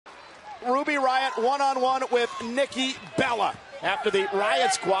Ruby Riott one-on-one with Nikki Bella after the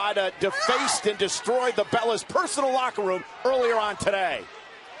Riott Squad defaced and destroyed the Bella's personal locker room earlier on today.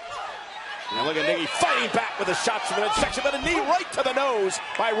 And look at Nikki fighting back with the shots from the midsection, but a knee right to the nose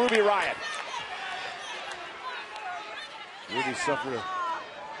by Ruby Riott. Ruby suffered a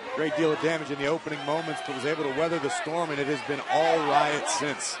great deal of damage in the opening moments, but was able to weather the storm, and it has been all Riott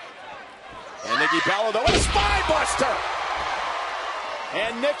since. And Nikki Bella, though, with a spine buster.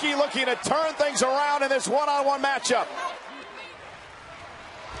 And Nikki looking to turn things around in this one-on-one matchup.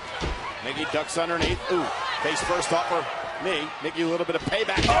 Nikki ducks underneath. Ooh, face first off for me. Nikki, a little bit of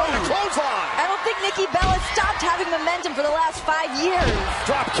payback. Oh, clothesline! I don't think Nikki Bella stopped having momentum for the last 5 years.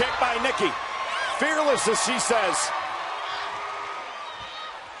 Drop kick by Nikki. Fearless, as she says.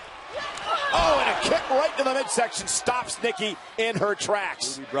 Oh, and a kick right to the midsection stops Nikki in her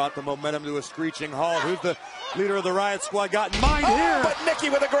tracks. Ruby brought the momentum to a screeching halt. Who's the leader of the Riott Squad got in mind here? But Nikki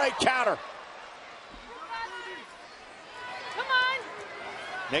with a great counter. Come on.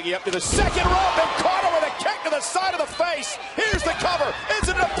 Nikki up to the second rope and caught her with a kick to the side of the face. Here's the cover. Is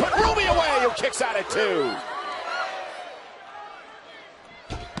it enough to put Ruby away, who kicks out at 2?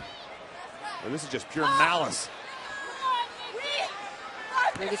 Well, this is just pure malice.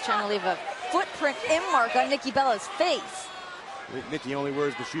 Ruby's trying to leave a footprint mark on Nikki Bella's face. I think Nikki only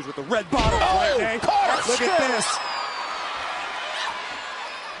wears the shoes with the red bottom. Oh, look at this.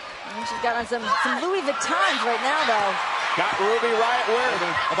 And she's got on some Louis Vuittons right now, though. Got Ruby Riott where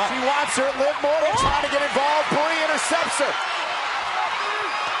she wants her. Liv Morgan trying to get involved. Brie intercepts her.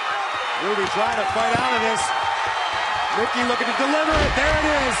 Ruby trying to fight out of this. Nikki looking to deliver it. There it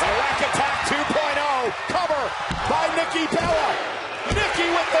is.